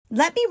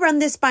Let me run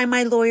this by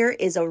my lawyer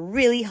is a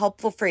really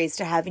helpful phrase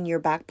to have in your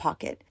back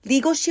pocket.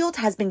 Legal Shield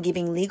has been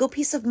giving legal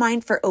peace of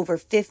mind for over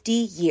 50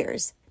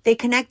 years. They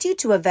connect you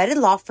to a vetted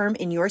law firm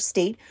in your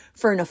state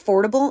for an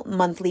affordable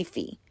monthly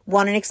fee.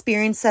 Want an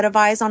experienced set of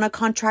eyes on a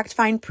contract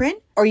fine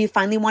print? Or you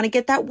finally want to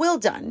get that will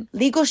done?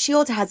 Legal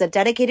Shield has a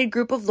dedicated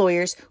group of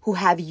lawyers who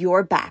have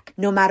your back,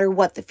 no matter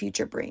what the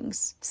future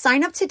brings.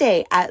 Sign up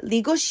today at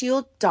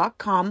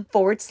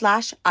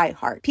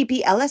LegalShield.com/iHeart.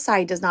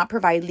 PPLSI does not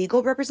provide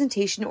legal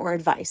representation or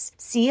advice.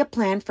 See a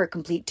plan for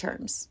complete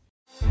terms.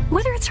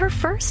 Whether it's her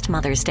first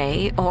Mother's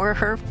Day or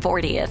her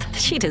 40th,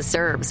 she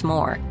deserves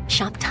more.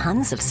 Shop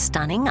tons of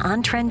stunning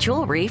on-trend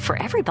jewelry for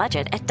every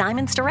budget at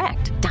Diamonds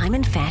Direct.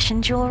 Diamond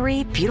fashion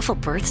jewelry, beautiful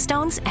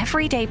birthstones,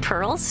 everyday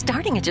pearls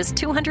starting at just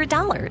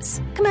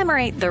 $200.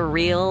 Commemorate the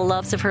real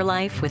loves of her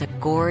life with a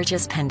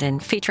gorgeous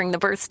pendant featuring the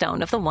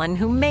birthstone of the one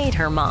who made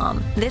her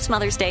mom. This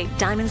Mother's Day,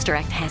 Diamonds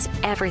Direct has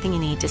everything you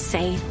need to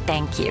say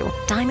thank you.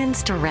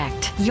 Diamonds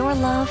Direct. Your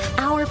love,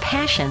 our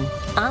passion.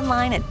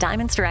 Online at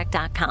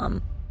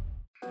diamondsdirect.com.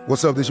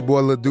 What's up, this your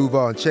boy Lil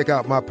Duval, and check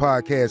out my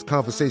podcast,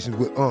 Conversations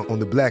with Unc, on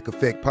the Black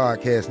Effect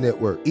Podcast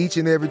Network. Each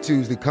and every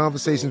Tuesday,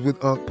 Conversations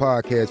with Unc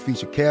podcast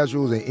feature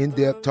casual and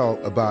in-depth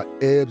talk about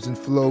ebbs and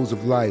flows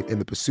of life and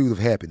the pursuit of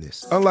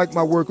happiness. Unlike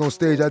my work on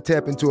stage, I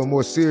tap into a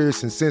more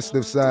serious and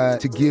sensitive side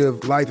to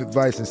give life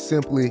advice and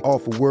simply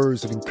offer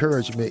words of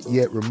encouragement,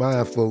 yet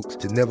remind folks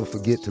to never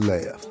forget to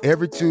laugh.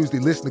 Every Tuesday,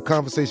 listen to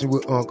Conversations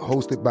with Unc,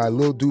 hosted by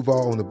Lil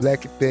Duval on the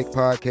Black Effect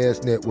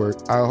Podcast Network,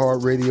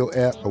 iHeartRadio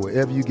app, or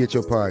wherever you get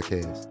your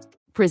podcasts.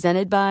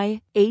 Presented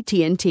by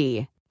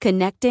AT&T.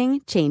 Connecting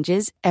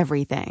changes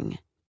everything.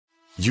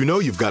 You know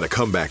you've got a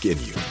comeback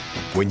in you.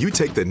 When you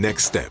take the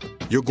next step,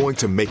 you're going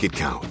to make it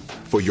count.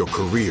 For your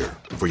career,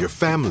 for your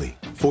family,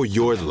 for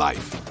your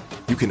life.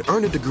 You can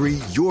earn a degree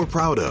you're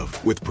proud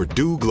of with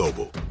Purdue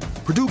Global.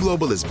 Purdue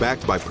Global is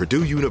backed by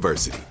Purdue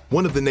University,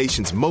 one of the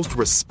nation's most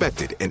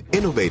respected and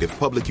innovative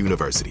public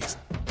universities.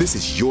 This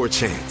is your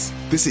chance.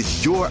 This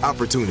is your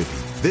opportunity.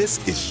 This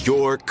is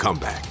your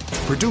comeback.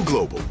 Purdue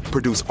Global,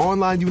 Purdue's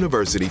online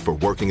university for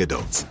working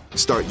adults.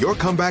 Start your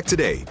comeback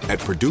today at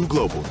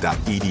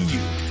purdueglobal.edu.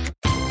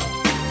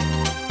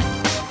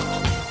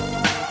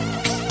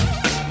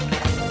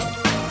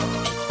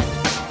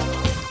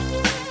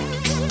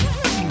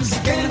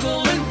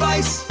 Scandal and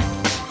vice,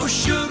 or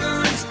sugar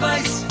and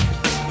spice.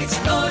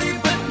 It's naughty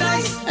but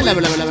nice. Hello.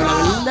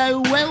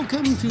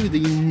 Welcome to the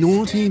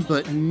Naughty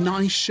But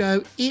Nice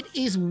show. It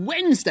is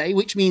Wednesday,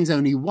 which means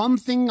only one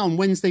thing. On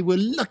Wednesday, we're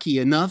lucky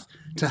enough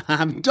to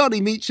have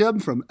Donnie Meacham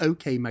from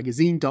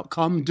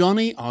okmagazine.com.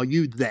 Donnie, are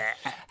you there?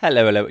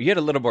 Hello. You had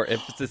a little more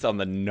emphasis on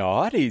the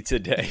naughty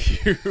today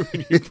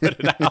when you put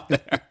it out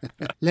there.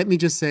 Let me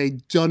just say,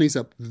 Donnie's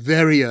up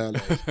very early.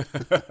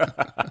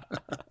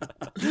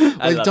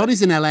 Well,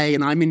 Donnie's in LA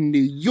and I'm in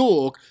New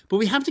York, but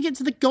we have to get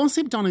to the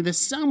gossip, Donnie. There's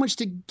so much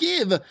to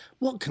give.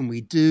 What can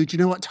we do? Do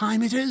you know what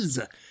time it is?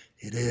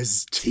 It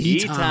is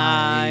tea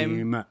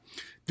time.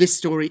 This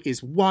story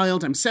is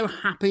wild. I'm so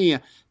happy.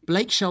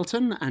 Blake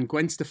Shelton and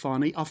Gwen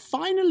Stefani are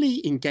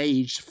finally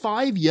engaged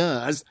 5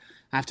 years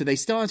after they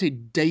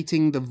started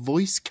dating. The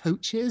voice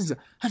coaches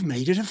have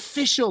made it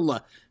official.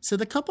 So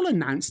the couple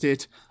announced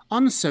it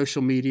on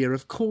social media.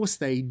 Of course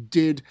they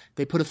did.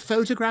 They put a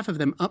photograph of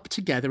them up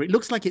together. It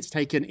looks like it's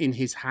taken in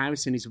his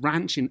house, in his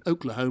ranch in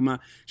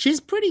Oklahoma. She's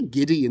pretty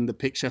giddy in the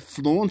picture,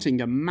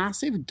 flaunting a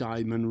massive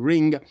diamond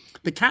ring.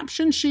 The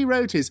caption she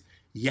wrote is,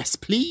 "Yes,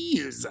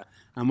 please."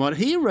 And what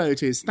he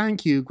wrote is,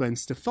 "Thank you, Gwen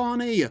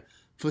Stefani,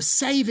 for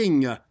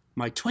saving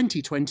my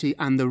 2020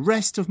 and the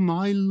rest of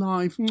my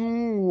life.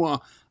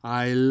 Oh,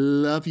 I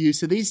love you."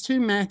 So these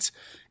two met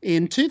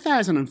in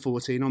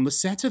 2014 on the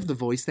set of The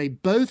Voice. They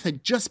both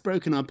had just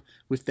broken up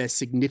with their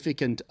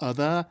significant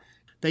other.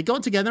 They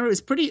got together. It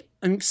was pretty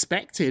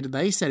unexpected.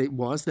 They said it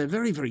was. They're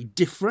very, very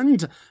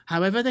different.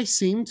 However, they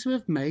seem to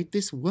have made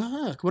this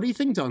work. What do you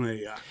think,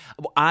 Donnie?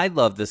 Well, I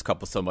love this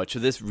couple so much, so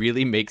this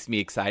really makes me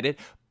excited.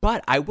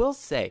 But I will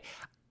say,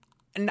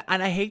 and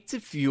I hate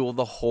to fuel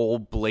the whole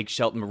Blake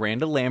Shelton,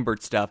 Miranda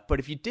Lambert stuff, but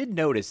if you did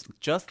notice,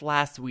 just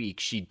last week,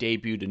 she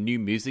debuted a new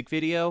music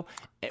video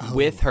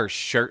with her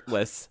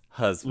shirtless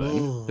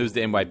husband, who's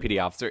the NYPD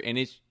officer, and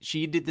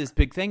she did this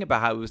big thing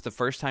about how it was the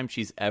first time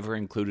she's ever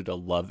included a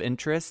love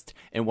interest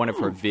in one of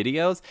her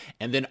videos,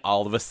 and then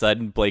all of a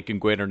sudden, Blake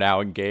and Gwen are now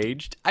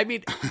engaged. I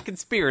mean,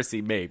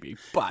 conspiracy maybe,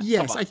 but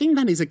yes, I think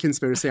that is a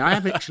conspiracy. I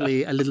have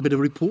actually a little bit of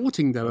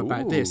reporting, though,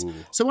 about this.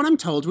 So what I'm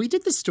told, we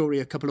did this story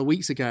a couple of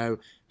weeks ago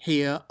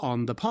here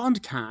on the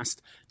podcast,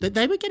 that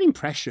they were getting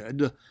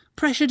pressured.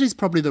 Pressured is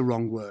probably the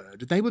wrong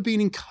word. They were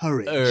being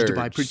encouraged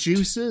by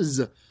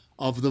producers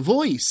of The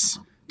Voice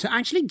to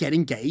actually get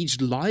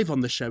engaged live on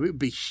the show. It would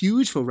be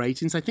huge for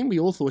ratings. I think we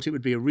all thought it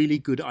would be a really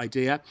good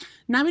idea.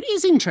 Now, it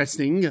is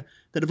interesting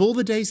that of all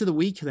the days of the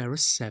week, there are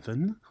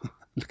 7.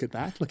 Look at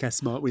that. Look how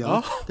smart we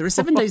are. There are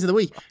 7 days of the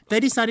week.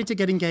 They decided to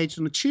get engaged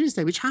on a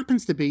Tuesday, which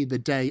happens to be the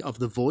day of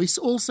The Voice.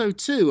 Also,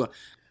 too,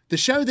 the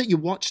show that you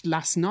watched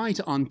last night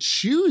on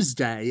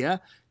Tuesday,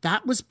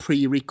 that was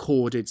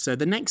pre-recorded. So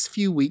the next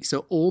few weeks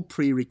are all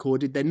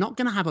pre-recorded. They're not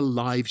going to have a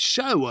live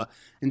show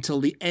until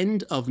the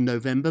end of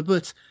November.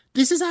 But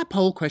this is our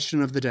poll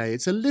question of the day.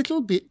 It's a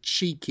little bit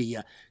cheeky.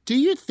 Do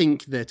you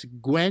think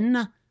that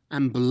Gwen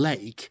and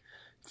Blake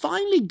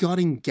finally got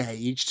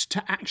engaged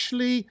to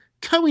actually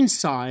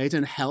coincide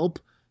and help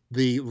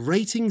the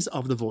ratings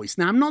of The Voice?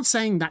 Now, I'm not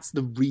saying that's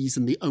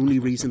the only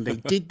reason they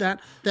did that.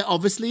 They're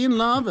obviously in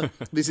love.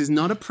 This is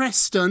not a press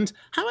stunt.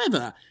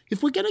 However,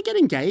 if we're going to get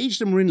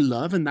engaged and we're in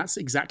love and that's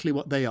exactly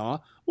what they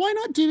are, why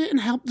not do it and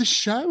help the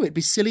show? It'd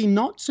be silly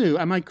not to.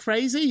 Am I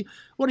crazy?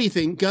 What do you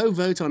think? Go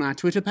vote on our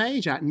Twitter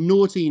page at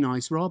Naughty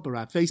Nice Rob or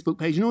our Facebook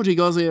page, Naughty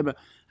Gossip.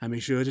 And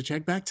be sure to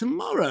check back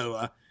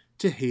tomorrow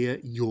to hear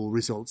your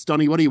results.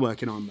 Donnie, what are you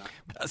working on there?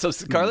 So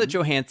Scarlett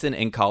Johansson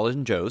and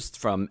Colin Jost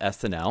from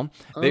SNL,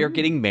 they are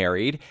getting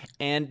married,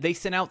 and they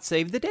sent out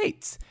save the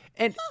dates.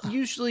 And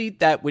usually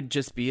that would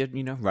just be a,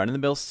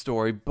 run-of-the-mill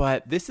story,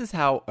 but this is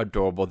how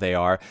adorable they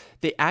are.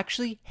 They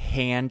actually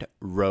hand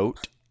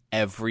wrote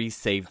every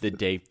save the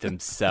date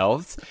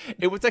themselves.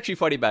 It was actually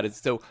funny about it.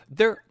 So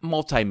they're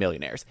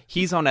multimillionaires.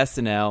 He's on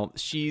SNL.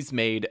 She's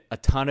made a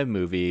ton of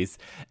movies.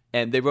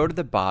 And they wrote at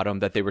the bottom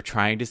that they were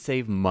trying to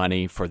save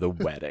money for the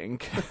wedding,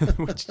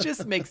 which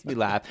just makes me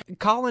laugh.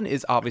 Colin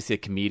is obviously a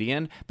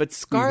comedian, but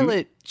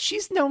Scarlett,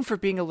 she's known for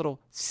being a little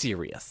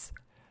serious.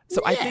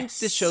 So I think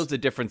this shows a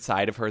different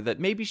side of her, that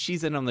maybe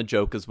she's in on the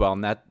joke as well,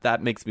 and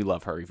that makes me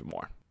love her even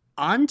more.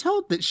 I'm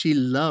told that she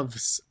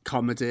loves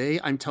comedy.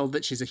 I'm told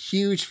that she's a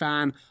huge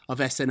fan of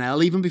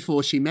SNL, even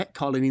before she met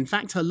Colin. In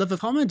fact, her love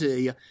of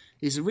comedy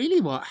is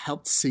really what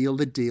helped seal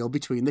the deal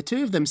between the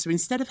two of them. So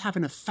instead of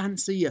having a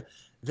fancy,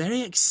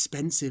 very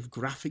expensive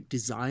graphic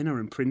designer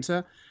and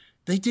printer,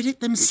 they did it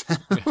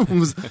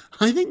themselves.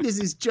 I think this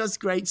is just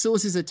great.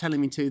 Sources are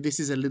telling me too, this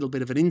is a little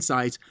bit of an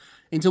insight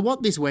into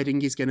what this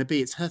wedding is going to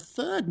be. It's her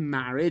third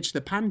marriage.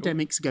 The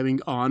pandemic's going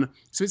on.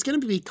 So it's going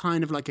to be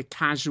kind of like a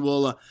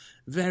casual,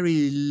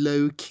 very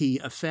low-key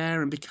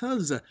affair. And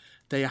because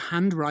they are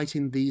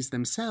handwriting these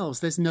themselves,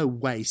 there's no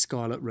way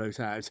Scarlett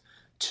wrote out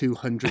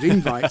 200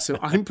 invites. So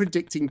I'm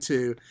predicting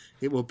too,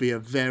 it will be a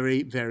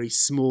very, very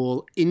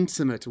small,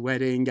 intimate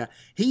wedding.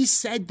 He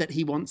said that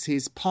he wants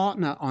his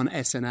partner on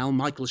SNL,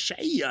 Michael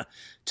Shea,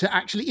 to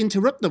actually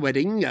interrupt the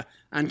wedding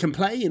and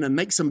complain and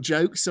make some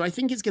jokes. So I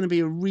think it's going to be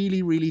a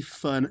really, really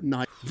fun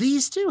night.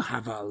 These two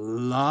have a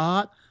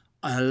lot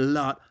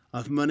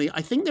of money.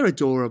 I think they're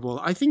adorable.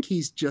 I think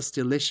he's just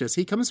delicious.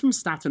 He comes from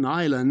Staten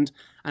Island,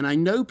 and I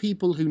know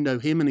people who know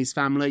him and his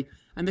family,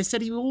 and they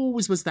said he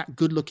always was that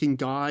good-looking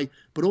guy,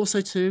 but also,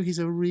 too, he's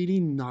a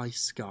really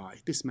nice guy.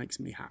 This makes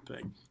me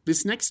happy.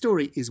 This next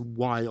story is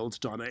wild,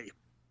 Donnie.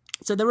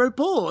 So there are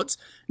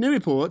new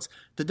reports,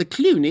 that the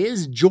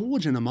Clooneys,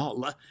 George and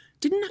Amal,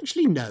 didn't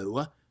actually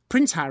know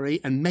Prince Harry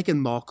and Meghan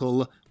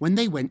Markle when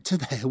they went to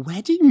their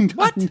wedding.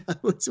 What? I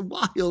know, it's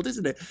wild,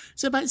 isn't it?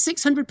 So about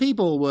 600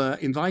 people were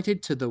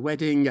invited to the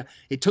wedding.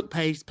 It took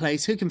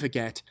place, who can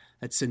forget,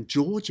 at St.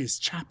 George's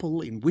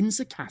Chapel in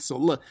Windsor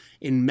Castle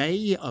in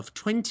May of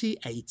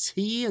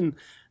 2018.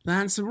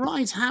 That's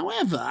right.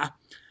 However,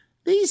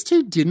 these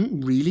two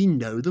didn't really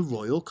know the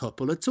royal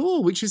couple at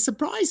all, which is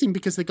surprising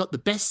because they got the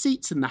best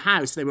seats in the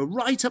house. They were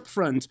right up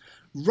front,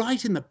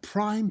 right in the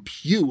prime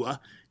pew,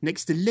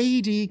 next to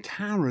Lady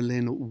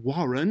Caroline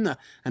Warren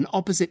and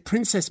opposite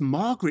Princess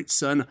Margaret's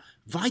son,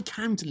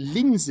 Viscount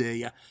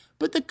Lindsay.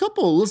 But the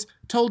couples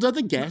told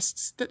other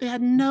guests that they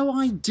had no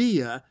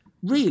idea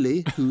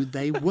really who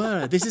they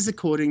were. This is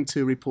according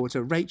to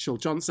reporter Rachel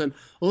Johnson.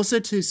 Also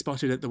too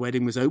spotted at the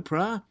wedding was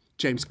Oprah,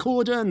 James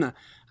Corden,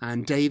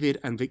 and David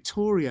and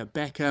Victoria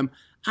Beckham.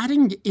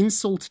 Adding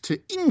insult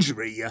to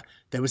injury,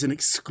 there was an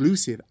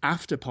exclusive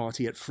after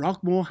party at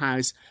Frogmore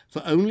House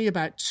for only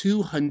about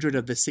 200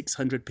 of the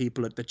 600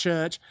 people at the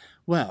church.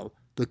 Well,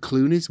 the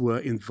Clooneys were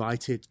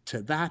invited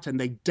to that, and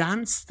they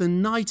danced the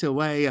night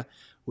away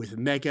with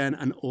Meghan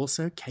and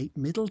also Kate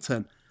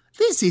Middleton.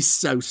 This is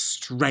so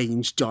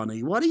strange,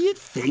 Donnie. What do you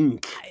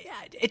think?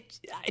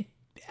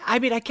 I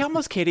mean, I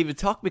almost can't even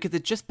talk because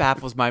it just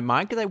baffles my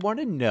mind, because I want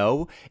to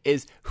know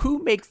is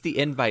who makes the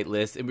invite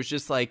list and was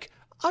just like,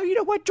 oh, you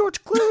know what,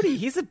 George Clooney,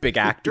 he's a big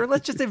actor.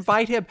 Let's just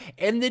invite him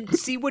and then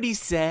see what he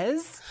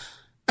says.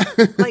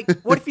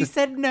 Like, what if he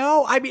said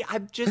no? I mean,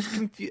 I'm just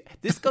confused.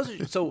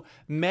 So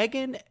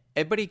Meghan,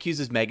 everybody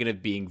accuses Meghan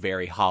of being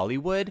very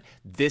Hollywood.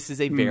 This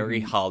is a very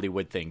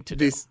Hollywood thing to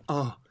do.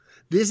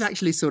 This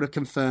actually sort of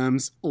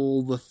confirms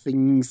all the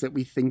things that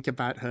we think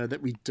about her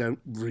that we don't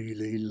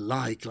really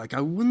like. Like,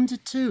 I wonder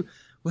too,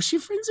 was she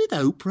friends with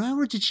Oprah,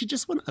 or did she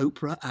just want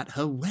Oprah at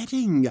her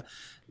wedding?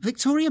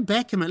 Victoria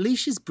Beckham, at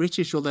least she's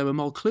British, although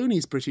Amal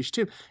Clooney's British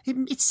too.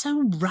 It's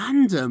so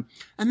random.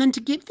 And then to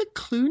give the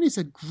Clooneys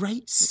a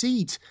great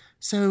seat,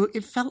 so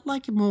it felt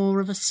like more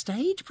of a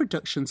stage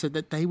production so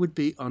that they would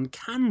be on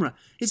camera.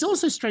 It's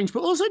also strange,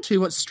 but also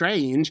too what's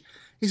strange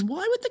is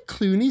why would the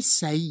Clooneys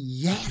say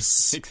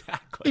yes?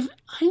 Exactly.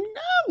 I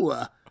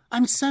know.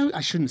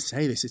 I shouldn't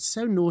say this, it's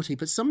so naughty,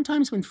 but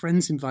sometimes when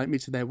friends invite me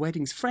to their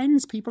weddings,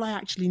 people I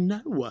actually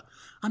know,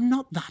 I'm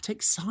not that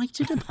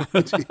excited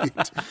about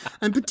it.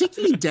 And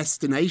particularly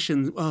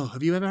destinations. Oh,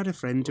 have you ever had a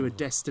friend do a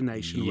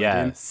destination wedding?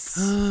 Yes.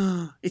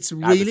 It's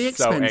really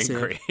expensive. So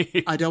angry.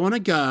 I don't want to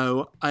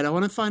go. I don't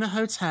want to find a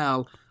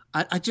hotel.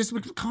 I just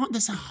can't.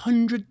 There's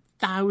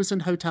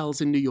 100,000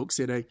 hotels in New York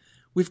City.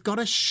 We've got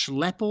to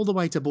schlep all the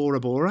way to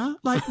Bora Bora?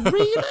 Like,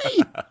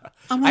 really?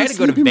 I had to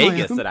go to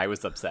Vegas and I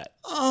was upset.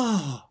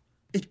 Oh,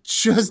 it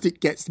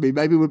gets to me.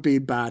 Maybe we're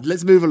being bad.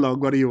 Let's move along.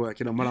 What are you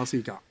working on? What else have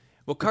you got?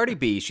 Well, Cardi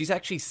B, she's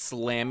actually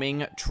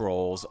slamming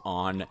trolls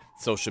on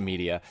social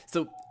media.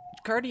 So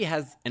Cardi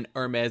has an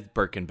Hermes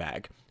Birkin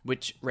bag,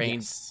 which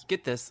ranges,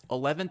 get this,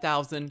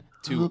 $11,000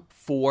 to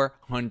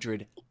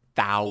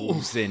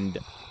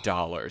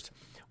 $400,000.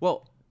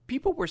 Well,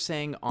 people were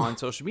saying on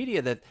social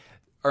media that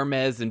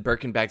Hermes and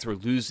Birkin bags were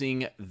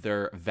losing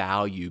their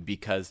value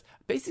because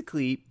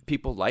basically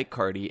people like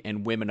Cardi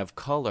and women of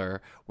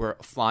color were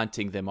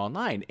flaunting them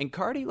online. And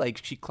Cardi,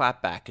 she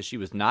clapped back because she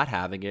was not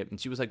having it. And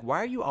she was like, why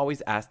are you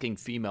always asking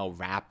female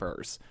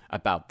rappers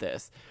about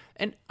this?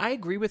 And I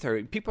agree with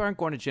her. People aren't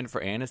going to Jennifer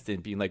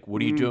Aniston being like,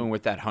 what are you doing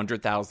with that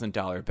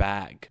 $100,000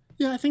 bag?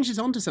 Yeah, I think she's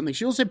onto something.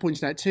 She also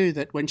pointed out, too,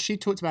 that when she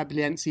talked about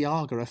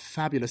Balenciaga, a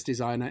fabulous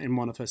designer, in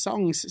one of her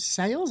songs,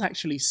 sales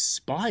actually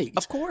spiked.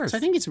 Of course. So I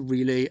think it's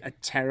really a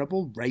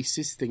terrible,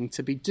 racist thing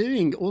to be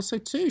doing. Also,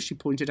 too, she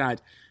pointed out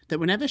that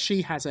whenever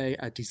she has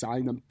a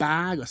designer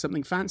bag or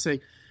something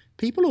fancy,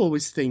 people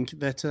always think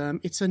that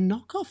it's a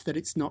knockoff, that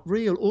it's not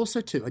real.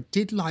 Also, too, I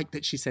did like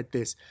that she said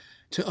this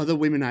to other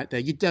women out there.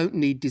 You don't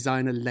need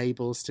designer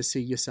labels to see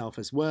yourself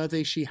as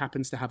worthy. She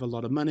happens to have a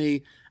lot of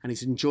money and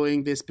is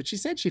enjoying this, but she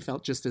said she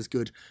felt just as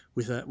good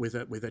with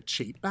a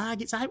cheap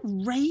bag. It's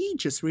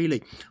outrageous,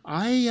 really.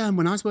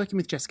 When I was working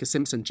with Jessica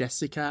Simpson,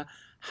 Jessica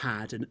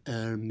had an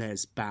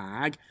Hermes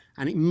bag,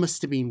 and it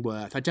must have been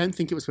worth, I don't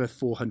think it was worth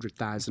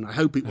 $400,000. I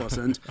hope it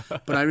wasn't.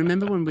 But I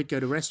remember when we'd go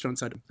to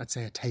restaurants, I'd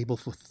say a table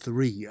for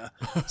three,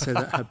 so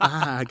that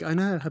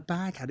her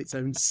bag had its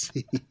own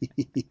seat.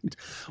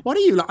 What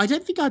are you like? I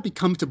don't think I'd be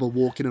comfortable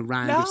walking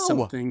around with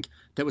something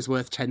that was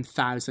worth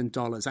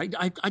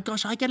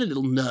 $10,000. I get a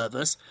little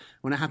nervous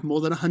when I have more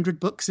than 100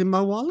 bucks in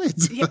my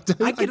wallet. Yeah,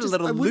 I get a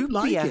little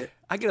loopy.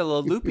 I get a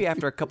little loopy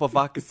after a couple of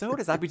vodka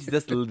sodas. I'd be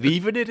just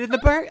leaving it in the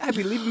Birkin. I'd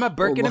be leaving my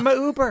Birkin in my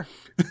Uber.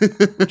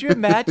 Would you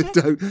imagine?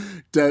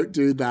 Don't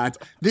do that.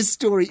 This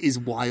story is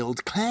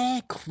wild.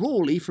 Claire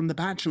Crawley from The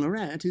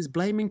Bachelorette is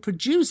blaming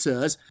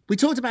producers. We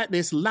talked about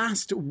this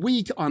last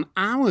week on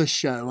our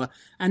show,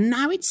 and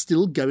now it's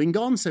still going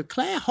on. So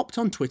Claire hopped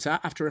on Twitter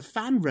after a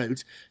fan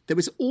wrote that it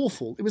was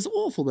awful. It was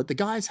awful that the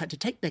guys had to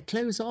take their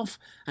clothes off,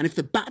 and if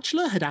The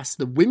Bachelor had asked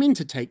the women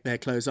to take their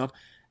clothes off,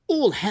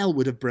 all hell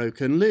would have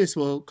broken loose.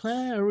 Well,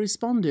 Claire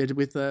responded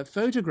with a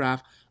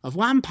photograph of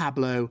Juan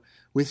Pablo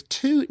with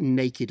two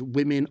naked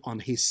women on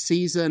his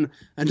season.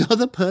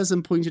 Another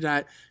person pointed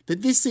out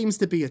that this seems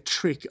to be a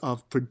trick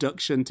of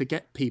production to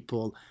get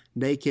people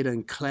naked,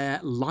 and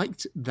Claire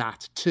liked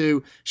that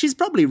too. She's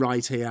probably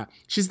right here.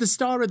 She's the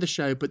star of the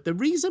show, but the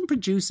reason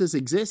producers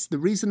exist, the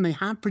reason they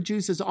have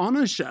producers on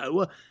a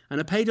show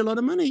and are paid a lot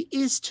of money,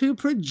 is to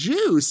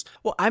produce.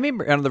 Well, I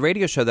remember on the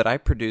radio show that I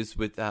produced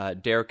with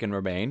Derek and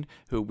Romaine,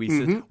 who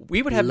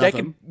we would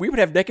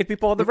have naked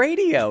people on the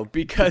radio,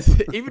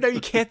 because even though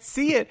you can't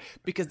see it,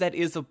 because that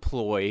is a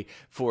ploy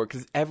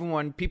because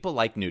people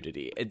like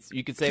nudity.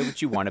 You can say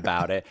what you want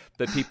about it,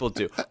 but people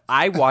do.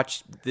 I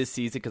watched this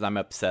season because I'm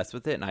obsessed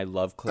with it and I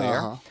love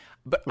Claire.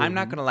 But I'm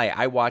not going to lie.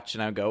 I watch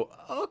and I go,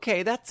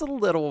 okay, that's a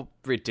little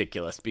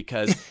ridiculous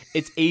because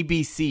it's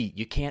ABC.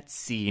 You can't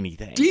see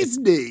anything.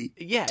 Disney.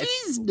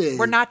 Disney.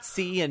 We're not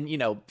seeing,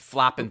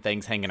 flopping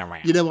things hanging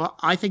around. You know what?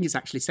 I think it's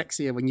actually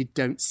sexier when you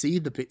don't see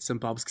the bits and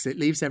bobs because it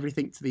leaves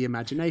everything to the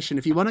imagination.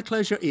 If you want to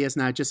close your ears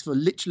now, just for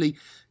literally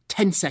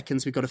 10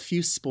 seconds, we've got a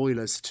few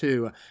spoilers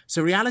too.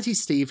 So Reality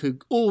Steve, who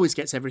always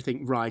gets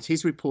everything right,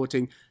 he's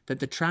reporting that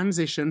the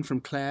transition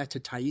from Claire to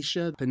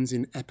Taisha happens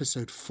in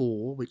episode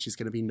 4, which is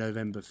going to be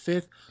November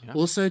 5th. Yeah.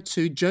 Also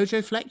to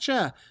Jojo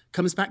Fletcher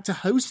comes back to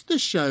host the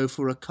show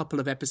for a couple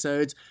of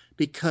episodes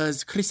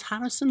because Chris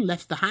Harrison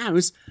left the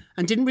house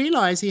and didn't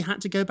realise he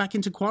had to go back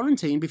into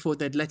quarantine before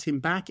they'd let him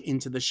back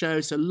into the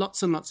show. So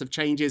lots and lots of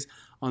changes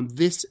on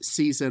this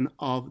season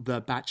of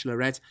The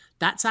Bachelorette.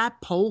 That's our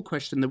poll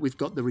question that we've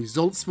got the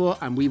results for,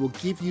 and we will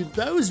give you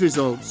those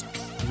results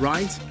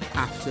right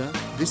after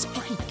this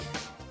break.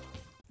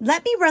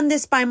 Let me run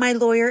this by my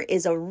lawyer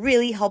is a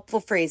really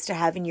helpful phrase to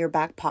have in your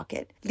back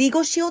pocket.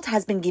 Legal Shield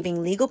has been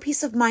giving legal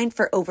peace of mind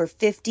for over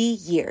 50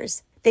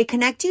 years. They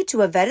connect you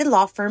to a vetted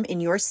law firm in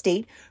your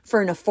state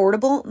for an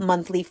affordable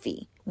monthly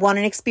fee. Want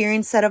an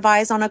experienced set of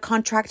eyes on a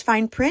contract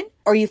fine print?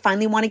 Or you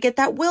finally want to get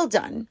that will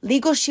done?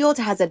 Legal Shield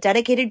has a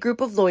dedicated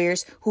group of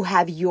lawyers who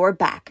have your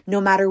back,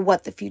 no matter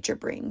what the future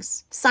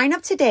brings. Sign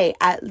up today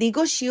at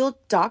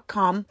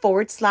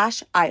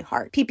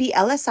LegalShield.com/iHeart.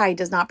 PPLSI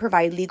does not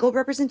provide legal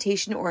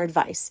representation or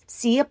advice.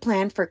 See a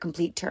plan for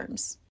complete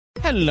terms.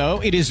 Hello,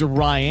 it is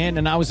Ryan,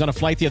 and I was on a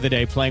flight the other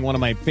day playing one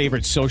of my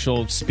favorite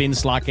social spin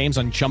slot games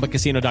on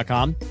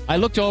ChumbaCasino.com. I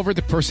looked over at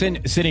the person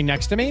sitting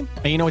next to me,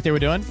 and you know what they were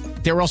doing?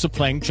 They were also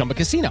playing Chumba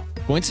Casino.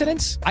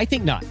 Coincidence? I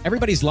think not.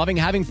 Everybody's loving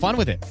having fun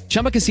with it.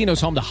 Chumba Casino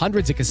is home to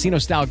hundreds of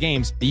casino-style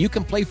games that you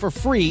can play for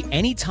free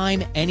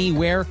anytime,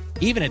 anywhere,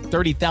 even at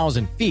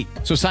 30,000 feet.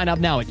 So sign up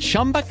now at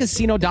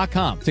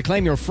ChumbaCasino.com to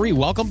claim your free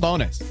welcome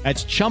bonus.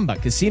 That's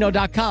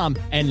ChumbaCasino.com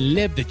and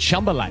live the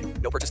Chumba life.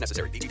 No purchase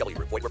necessary. VGW.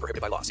 Void where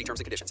prohibited by law. See terms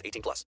and conditions.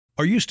 18+.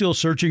 Are you still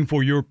searching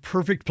for your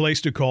perfect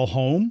place to call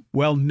home?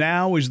 Well,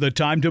 now is the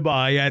time to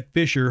buy at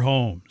Fisher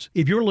Homes.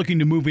 If you're looking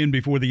to move in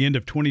before the end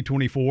of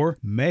 2024,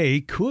 May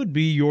could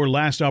be your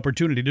last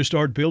opportunity to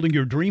start building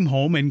your dream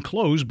home and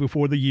close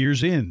before the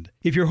year's end.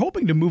 If you're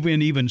hoping to move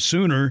in even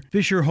sooner,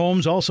 Fisher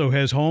Homes also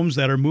has homes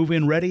that are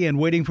move-in ready and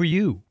waiting for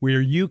you,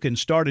 where you can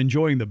start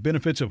enjoying the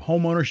benefits of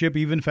homeownership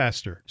even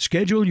faster.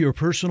 Schedule your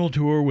personal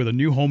tour with a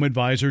new home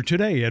advisor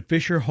today at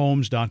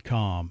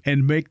FisherHomes.com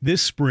and make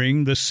this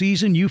spring the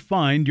season you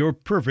find your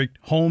perfect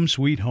home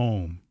sweet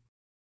home.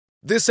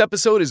 This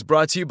episode is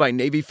brought to you by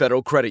Navy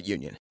Federal Credit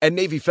Union. At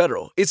Navy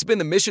Federal, it's been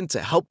the mission to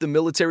help the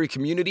military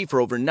community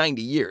for over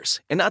 90 years.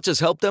 And not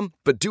just help them,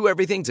 but do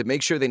everything to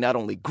make sure they not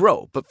only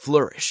grow, but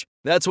flourish.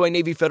 That's why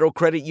Navy Federal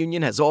Credit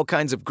Union has all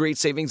kinds of great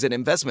savings and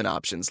investment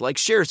options like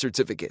share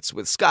certificates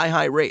with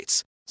sky-high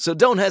rates. So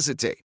don't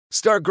hesitate.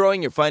 Start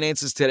growing your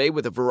finances today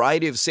with a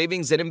variety of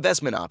savings and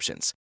investment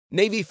options.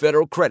 Navy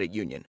Federal Credit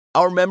Union.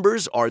 Our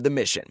members are the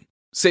mission.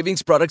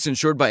 Savings products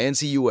insured by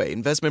NCUA.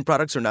 Investment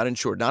products are not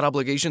insured, not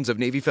obligations of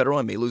Navy Federal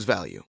and may lose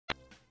value.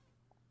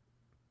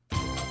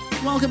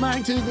 Welcome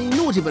back to the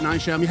Naughty But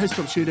Nice Show. I'm your host,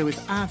 Tom Shudo,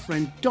 with our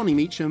friend Donnie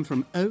Meacham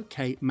from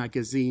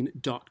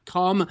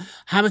OKMagazine.com.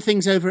 How are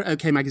things over at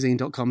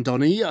OKMagazine.com,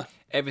 Donnie?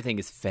 Everything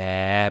is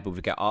fab.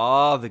 We've got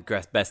all the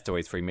best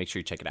stories for you. Make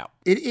sure you check it out.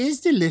 It is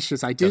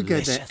delicious. I do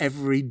go there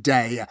every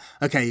day.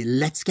 Okay,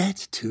 let's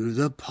get to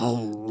the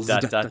polls.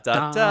 Da, da,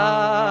 da,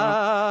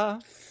 da.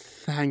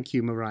 Thank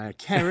you, Mariah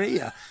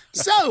Carey.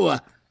 So,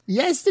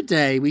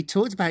 yesterday we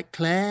talked about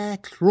Claire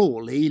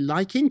Crawley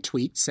liking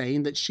tweets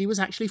saying that she was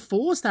actually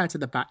forced out of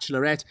The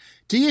Bachelorette.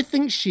 Do you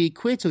think she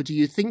quit or do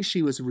you think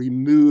she was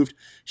removed?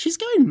 She's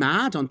going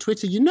mad on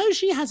Twitter. You know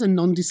she has a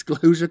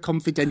non-disclosure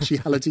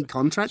confidentiality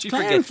contract.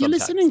 Claire, if you're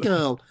listening,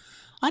 girl,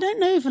 I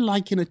don't know if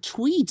liking a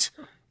tweet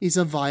is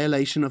a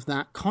violation of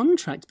that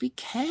contract. Be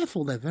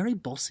careful. They're very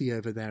bossy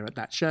over there at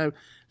that show.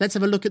 Let's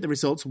have a look at the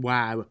results.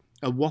 Wow.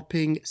 A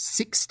whopping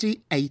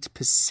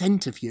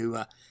 68% of you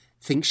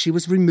think she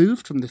was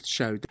removed from the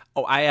show.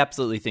 Oh, I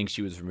absolutely think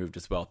she was removed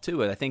as well,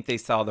 too. I think they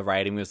saw the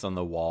writing was on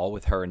the wall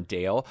with her and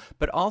Dale.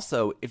 But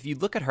also, if you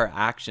look at her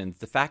actions,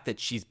 the fact that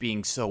she's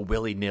being so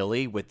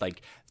willy-nilly with,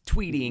 like,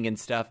 tweeting and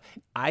stuff,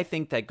 I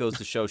think that goes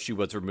to show she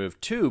was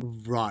removed, too.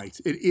 Right.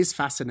 It is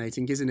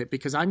fascinating, isn't it?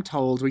 Because I'm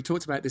told, we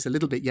talked about this a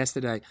little bit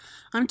yesterday,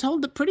 I'm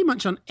told that pretty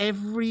much on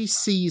every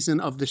season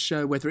of the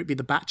show, whether it be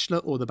The Bachelor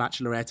or The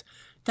Bachelorette,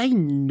 they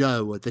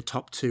know the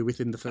top two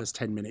within the first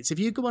 10 minutes. If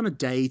you go on a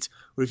date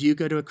or if you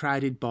go to a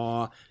crowded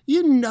bar,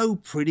 you know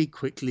pretty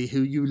quickly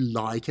who you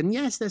like. And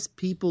yes, there's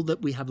people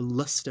that we have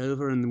lust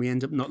over and we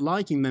end up not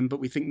liking them, but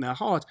we think they're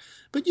hot.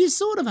 But you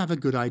sort of have a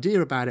good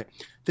idea about it.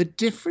 The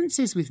difference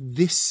is with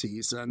this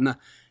season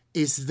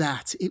is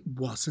that it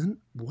wasn't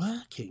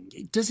working.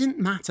 It doesn't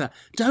matter.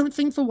 Don't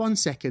think for 1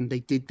 second they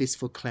did this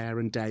for Claire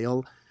and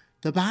Dale.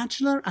 The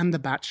Bachelor and The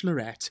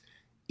Bachelorette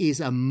is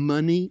a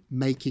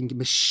money-making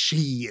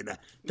machine.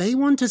 They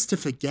want us to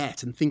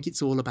forget and think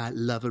it's all about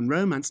love and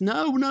romance.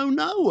 No, no,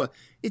 no.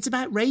 It's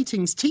about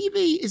ratings.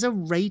 TV is a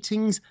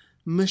ratings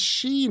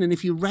machine. And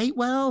if you rate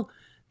well,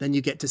 then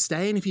you get to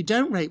stay. And if you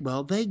don't rate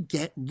well, they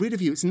get rid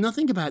of you. It's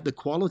nothing about the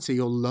quality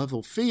or love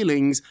or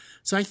feelings.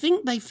 So I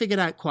think they figured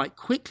out quite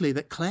quickly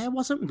that Claire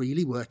wasn't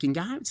really working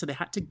out. So they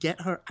had to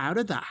get her out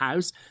of that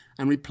house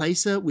and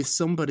replace her with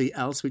somebody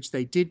else, which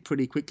they did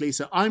pretty quickly.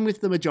 So I'm with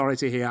the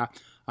majority here.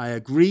 I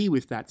agree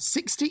with that.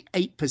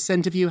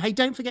 68% of you. Hey,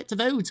 don't forget to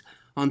vote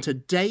on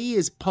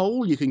today's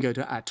poll. You can go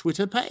to our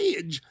Twitter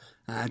page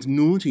at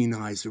Naughty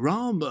Nice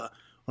Rob or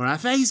our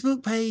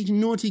Facebook page,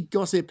 Naughty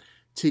Gossip,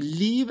 to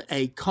leave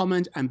a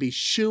comment and be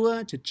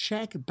sure to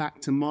check back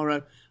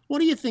tomorrow. What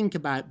do you think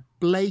about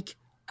Blake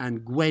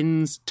and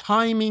Gwen's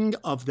timing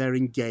of their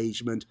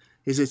engagement?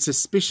 Is it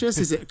suspicious?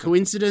 Is it a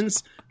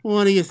coincidence?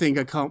 What do you think?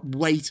 I can't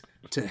wait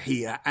to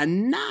hear.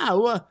 And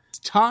now it's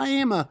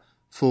time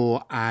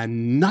for our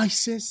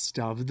nicest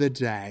of the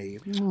day.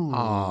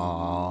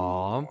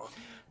 Aww.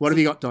 What have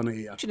you got,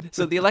 Donnie?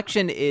 So the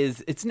election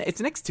is, it's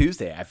next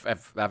Tuesday.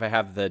 I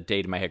have the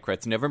date in my head correct.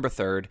 It's November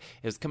 3rd.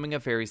 It's coming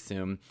up very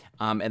soon.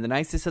 And the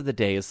nicest of the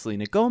day is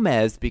Selena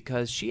Gomez,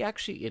 because she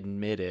actually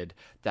admitted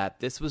that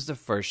this was the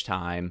first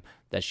time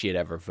that she had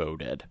ever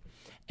voted.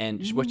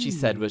 And what she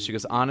said was, she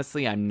goes,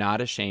 honestly, I'm not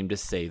ashamed to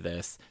say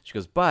this. She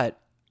goes, but,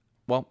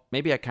 well,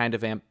 maybe I kind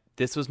of am.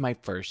 This was my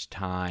first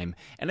time.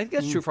 And I think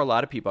that's true for a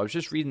lot of people. I was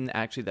just reading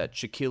actually that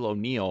Shaquille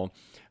O'Neal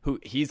who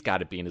he's got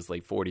to be in his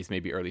late 40s,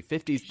 maybe early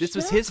 50s. This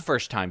was his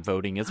first time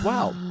voting as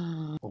well.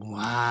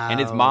 Wow. And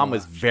his mom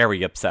was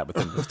very upset with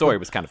him. The story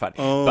was kind of funny.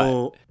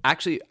 But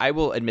actually, I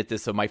will admit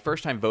this. So my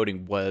first time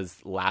voting was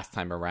last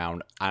time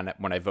around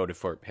when I voted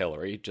for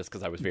Hillary, just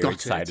because I was very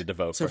excited to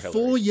vote for Hillary.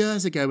 So 4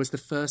 years ago was the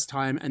first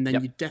time, and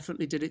then you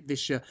definitely did it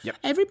this year. Yep.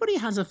 Everybody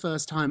has a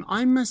first time.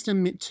 I must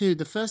admit, too,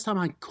 the first time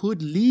I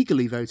could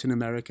legally vote in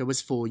America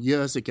was 4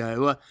 years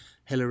ago.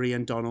 Hillary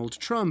and Donald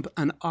Trump,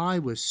 and I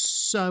was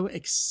so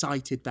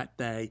excited that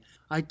day.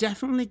 I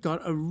definitely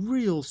got a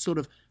real sort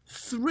of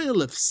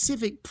thrill of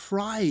civic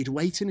pride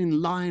waiting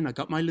in line. I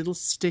got my little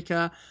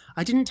sticker.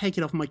 I didn't take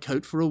it off my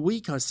coat for a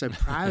week. I was so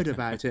proud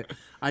about it.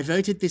 I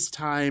voted this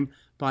time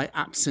by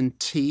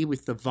absentee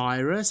with the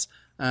virus,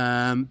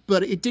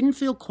 but it didn't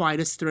feel quite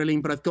as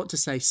thrilling. But I've got to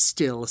say,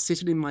 still,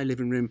 sitting in my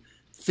living room,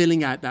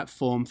 filling out that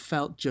form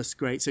felt just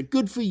great. So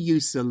good for you,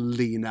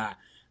 Selena.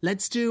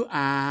 Let's do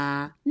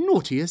our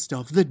naughtiest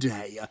of the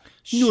day.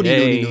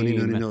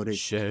 Naughty.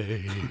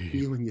 Shame.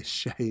 You and your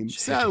shame.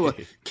 So,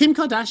 Kim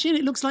Kardashian,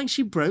 it looks like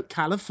she broke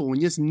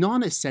California's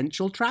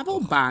non-essential travel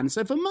ban.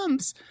 So for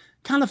months,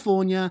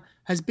 California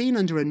has been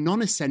under a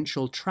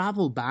non-essential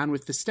travel ban,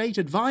 with the state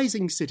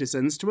advising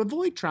citizens to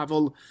avoid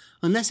travel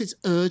unless it's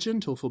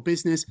urgent or for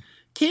business.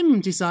 Kim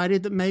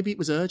decided that maybe it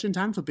was urgent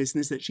and for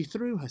business that she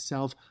threw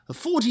herself a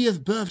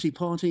 40th birthday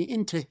party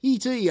in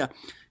Tahiti.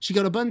 She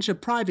got a bunch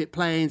of private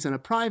planes and a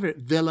private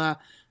villa,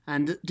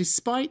 and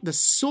despite the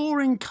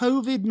soaring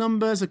COVID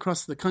numbers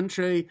across the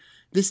country,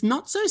 this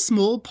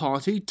not-so-small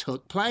party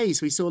took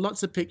place. We saw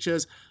lots of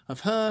pictures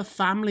of her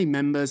family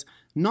members.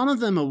 None of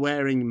them are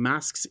wearing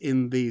masks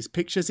in these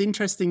pictures.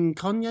 Interesting,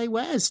 Kanye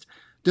West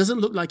doesn't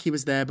look like he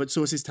was there, but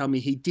sources tell me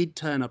he did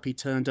turn up. He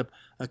turned up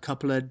a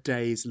couple of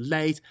days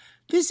late.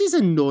 This is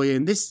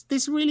annoying.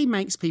 This really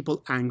makes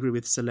people angry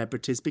with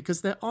celebrities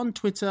because they're on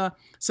Twitter,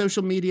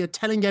 social media,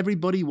 telling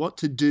everybody what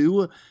to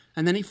do,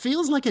 and then it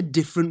feels like a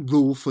different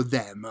rule for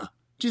them.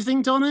 Do you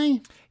think,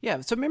 Donnie? Yeah,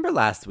 so remember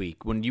last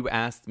week when you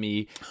asked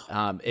me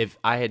if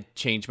I had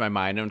changed my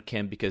mind on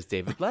Kim because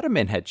David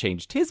Letterman had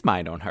changed his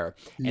mind on her.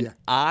 And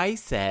I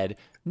said,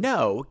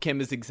 no,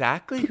 Kim is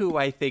exactly who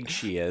I think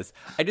she is.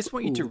 I just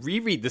want you to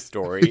reread the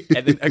story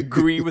and then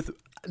agree with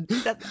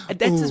that.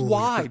 This is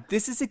why.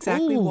 This is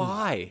exactly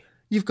why.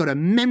 You've got a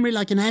memory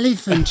like an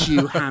elephant,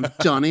 you have,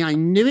 Donnie. I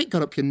knew it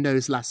got up your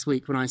nose last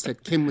week when I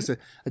said Kim was a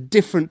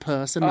different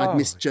person. I'd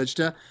misjudged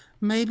her.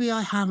 Maybe I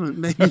haven't.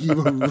 Maybe you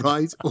were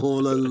right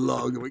all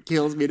along. It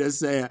kills me to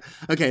say it.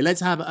 Okay, let's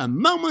have a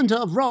moment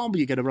of Rob.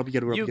 You get a Rob, you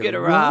get a Rob, you get a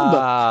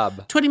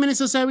Rob. 20 minutes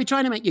or so, we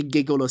try to make you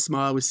giggle or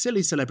smile with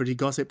silly celebrity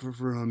gossip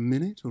for a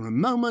minute or a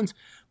moment.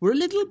 We're a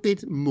little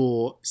bit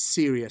more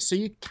serious. So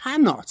you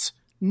cannot,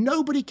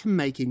 nobody can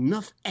make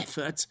enough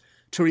effort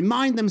to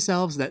remind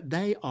themselves that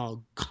they are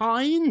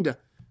kind,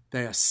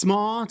 they are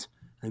smart,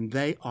 and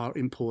they are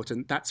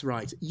important. That's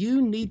right.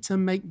 You need to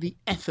make the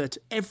effort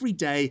every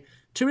day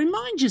to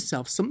remind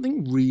yourself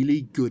something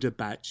really good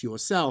about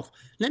yourself.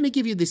 Let me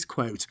give you this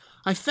quote.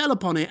 I fell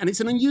upon it, and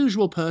it's an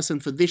unusual person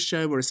for this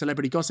show or a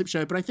celebrity gossip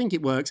show, but I think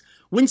it works.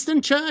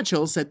 Winston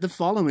Churchill said the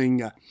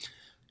following: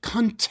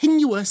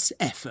 continuous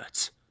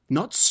effort,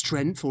 not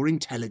strength or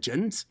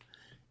intelligence,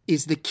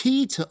 is the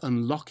key to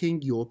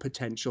unlocking your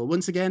potential.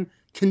 Once again,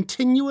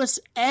 continuous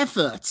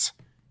effort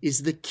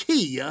is the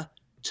key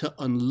to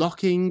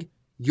unlocking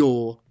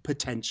your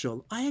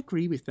potential. I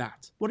agree with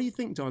that. What do you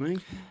think, Donnie?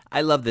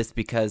 I love this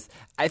because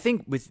I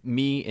think with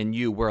me and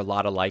you, we're a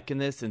lot alike in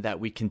this, in that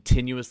we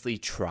continuously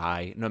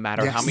try. No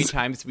matter how many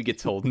times we get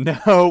told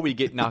no, we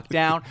get knocked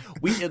down,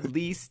 we at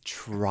least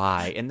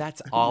try. And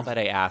that's all that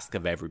I ask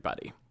of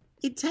everybody.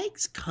 It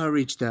takes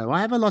courage, though.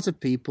 I have a lot of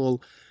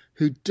people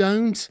who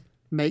don't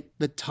make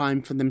the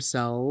time for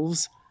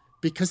themselves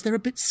because they're a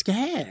bit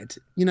scared.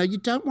 You know, you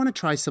don't want to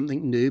try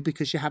something new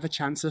because you have a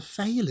chance of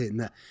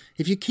failing.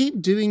 If you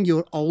keep doing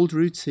your old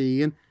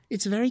routine,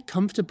 it's very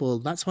comfortable.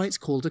 That's why it's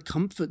called a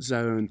comfort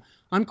zone.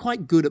 I'm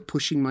quite good at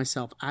pushing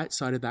myself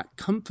outside of that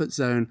comfort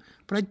zone.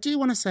 But I do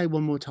want to say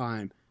one more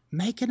time,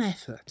 make an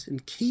effort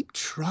and keep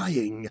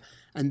trying.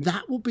 And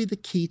that will be the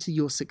key to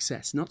your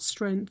success. Not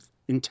strength,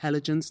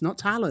 intelligence, not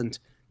talent.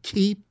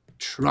 Keep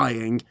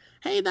trying.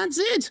 Hey, that's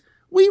it.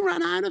 We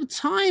ran out of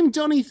time.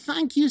 Donnie,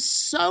 thank you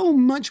so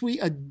much. We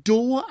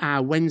adore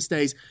our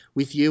Wednesdays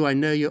with you. I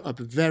know you're up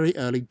very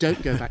early.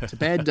 Don't go back to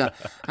bed.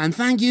 And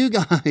thank you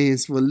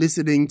guys for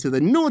listening to the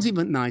Naughty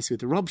But Nice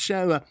with Rob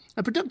show,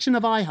 a production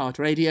of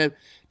iHeartRadio.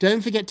 Don't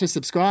forget to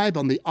subscribe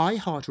on the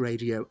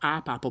iHeartRadio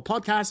app, Apple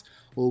Podcasts,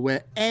 or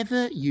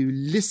wherever you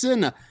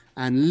listen,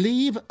 and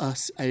leave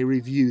us a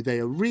review. They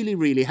are really,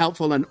 really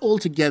helpful. And all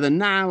together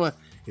now,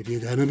 if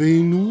you're going to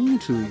be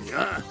naughty,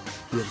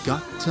 you've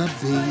got to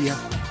be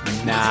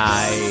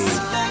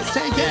nice.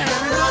 Take care,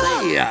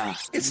 everybody.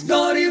 It's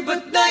Naughty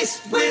But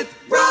Nice with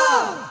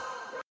Rob.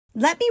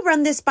 Let me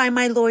run this by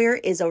my lawyer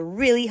is a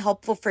really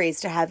helpful phrase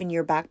to have in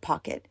your back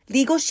pocket.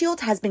 Legal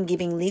Shield has been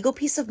giving legal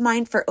peace of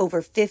mind for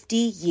over 50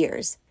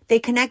 years. They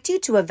connect you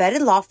to a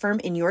vetted law firm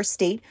in your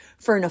state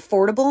for an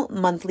affordable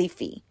monthly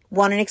fee.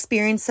 Want an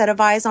experienced set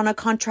of eyes on a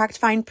contract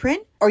fine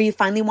print? Or you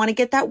finally want to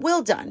get that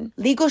will done?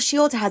 Legal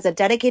Shield has a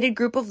dedicated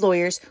group of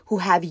lawyers who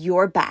have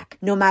your back,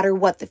 no matter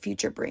what the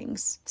future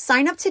brings.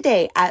 Sign up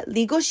today at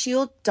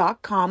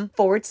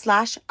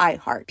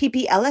LegalShield.com/iHeart.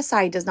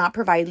 PPLSI does not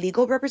provide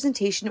legal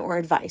representation or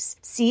advice.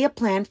 See a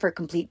plan for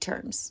complete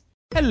terms.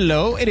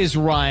 Hello, it is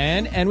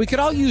Ryan, and we could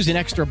all use an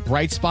extra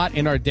bright spot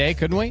in our day,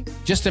 couldn't we?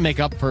 Just to make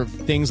up for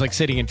things like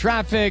sitting in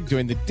traffic,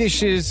 doing the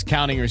dishes,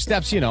 counting your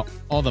steps,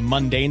 all the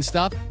mundane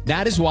stuff.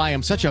 That is why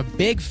I'm such a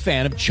big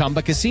fan of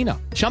Chumba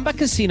Casino. Chumba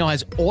Casino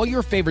has all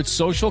your favorite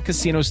social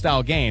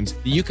casino-style games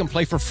that you can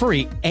play for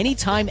free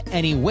anytime,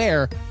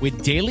 anywhere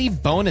with daily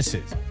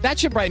bonuses. That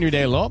should brighten your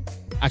day a little.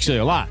 Actually,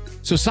 a lot.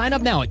 So sign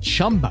up now at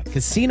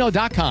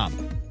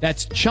ChumbaCasino.com.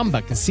 That's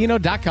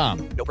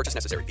ChumbaCasino.com. No purchase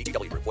necessary.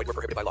 VGW Group. Void where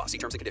prohibited by law. See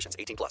terms and conditions.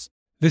 18+.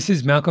 This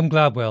is Malcolm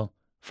Gladwell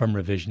from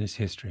Revisionist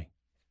History.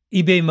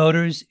 eBay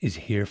Motors is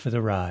here for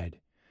the ride.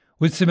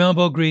 With some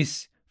elbow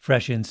grease,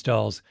 fresh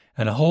installs,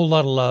 and a whole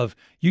lot of love,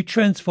 you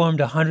transformed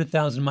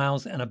 100,000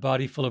 miles and a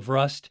body full of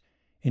rust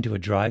into a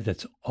drive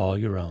that's all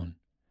your own.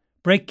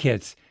 Brake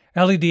kits,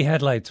 LED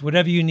headlights,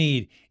 whatever you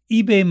need,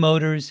 eBay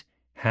Motors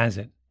has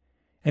it.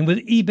 And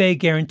with eBay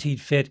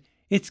Guaranteed Fit,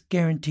 it's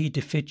guaranteed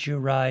to fit your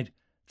ride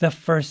the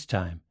first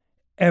time,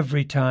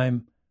 every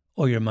time,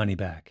 or your money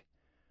back.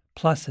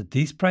 Plus, at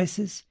these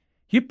prices,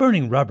 you're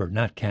burning rubber,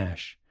 not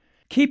cash.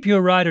 Keep your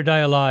ride or die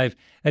alive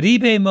at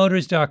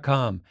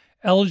ebaymotors.com.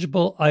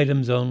 Eligible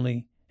items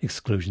only.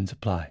 Exclusions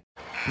apply.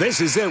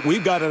 This is it.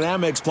 We've got an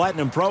Amex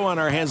Platinum Pro on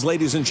our hands,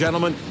 ladies and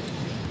gentlemen.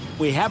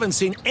 We haven't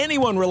seen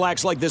anyone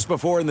relax like this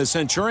before in the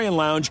Centurion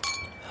Lounge.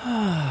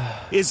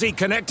 Is he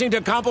connecting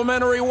to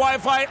complimentary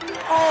Wi-Fi?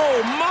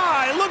 Oh,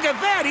 my! Look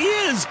at that! He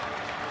is!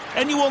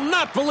 And you will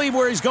not believe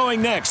where he's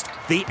going next.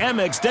 The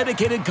Amex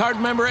dedicated card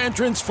member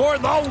entrance for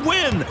the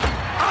win.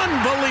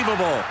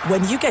 Unbelievable.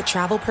 When you get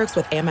travel perks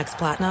with Amex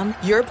Platinum,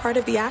 you're part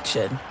of the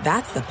action.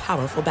 That's the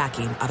powerful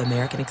backing of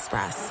American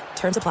Express.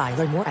 Terms apply.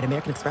 Learn more at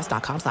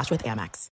americanexpress.com/withAmex.